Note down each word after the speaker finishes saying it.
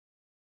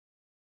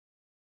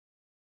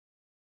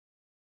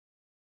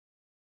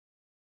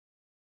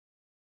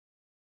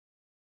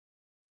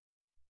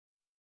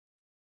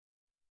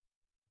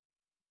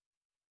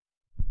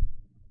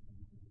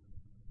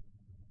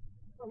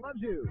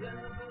loves you.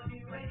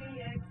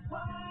 WAXY,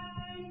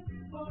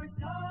 Fort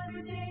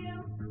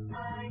Lauderdale,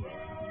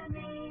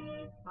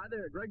 Miami. Hi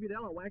there, Greg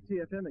Budell on Waxy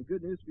FM, and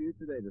good news for you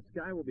today. The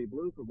sky will be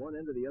blue from one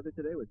end to the other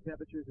today with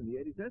temperatures in the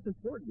 80s. That's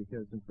important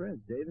because some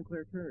friends, Dave and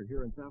Claire Turner,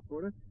 here in South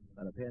Florida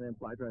on a PanAm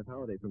fly drive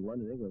holiday from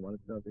London, England,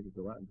 wanted to know if they could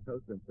go out and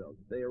toast themselves.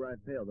 If they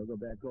arrive pale, they'll go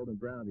back golden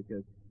brown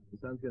because the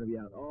sun's going to be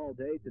out all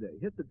day today.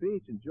 Hit the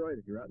beach, enjoy it.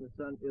 If you're out in the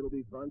sun, it'll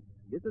be fun.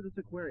 Get to this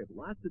aquarium.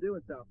 Lots to do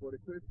in South Florida.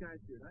 Clear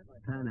skies to your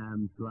nightlife.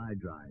 PanAm Fly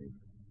Drive.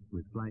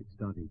 With flights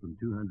starting from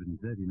 £239,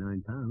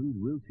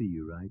 we'll see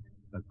you right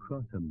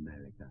across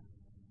America.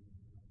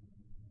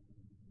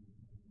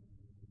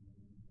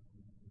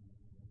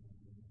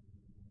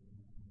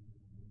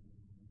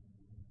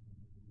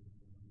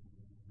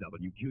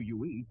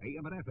 WQUE,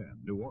 AM and FM,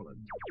 New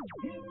Orleans.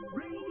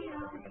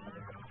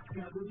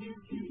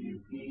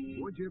 WQUE.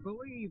 Would you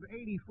believe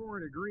 84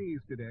 degrees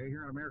today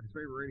here on America's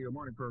favorite radio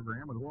morning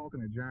program with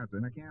Walton and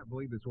Johnson? I can't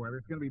believe this weather.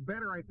 It's going to be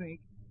better, I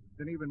think,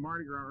 than even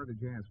Mardi Gras or the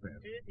Jazz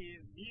Fest. It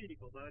is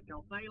beautiful, bud. It's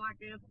going to stay like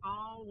this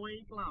all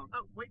week long.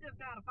 Oh, we just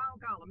got a phone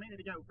call a minute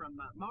ago from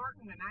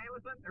Martin and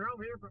Allison. They're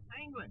over here from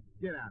England.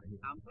 Get out of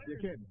here. I'm serious.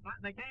 You're kidding.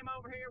 They came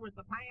over here with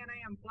the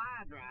PanAm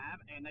Fly Drive,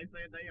 and they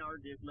said they are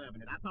just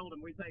loving it. I told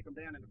them we'd take them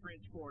down in the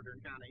French Quarter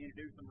and kind of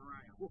introduce them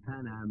around.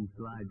 PanAm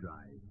Fly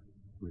Drive.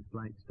 With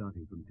flights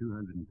starting from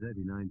 £239,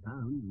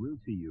 we'll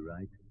see you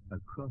right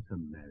across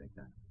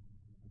America.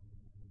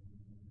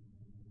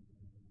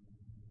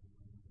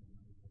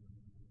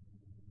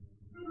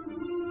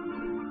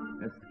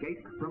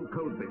 Escape from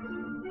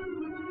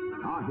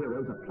Coldbits. Our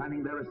heroes are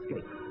planning their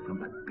escape from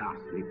the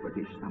ghastly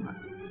British summer.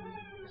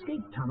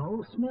 Escape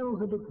tunnel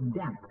smells a bit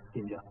damp,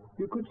 Ginger.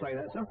 You could say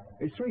that, sir.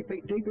 It's 3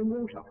 feet deep in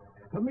water.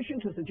 Permission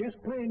to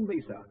suggest Plan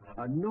B, sir.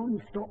 A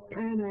non-stop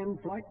PanAm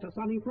flight to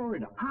sunny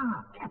Florida.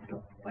 Ah,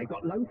 capital. They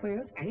got low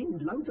fares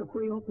and loads of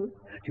free offers.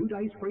 2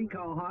 days free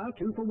car hire,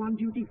 2 for 1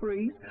 duty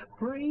frees,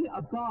 free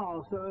a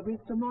bar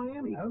service to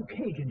Miami.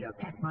 Okay, Ginger,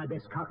 pack my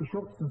best khaki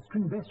shorts and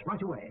string vest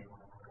right away.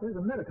 Those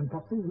American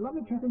popsies love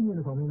a chap in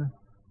uniform, you know.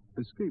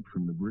 Escape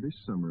from the British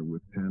summer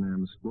with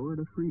PanAm's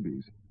Florida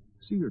freebies.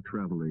 See your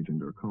travel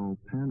agent or call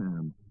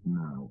PanAm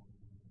now.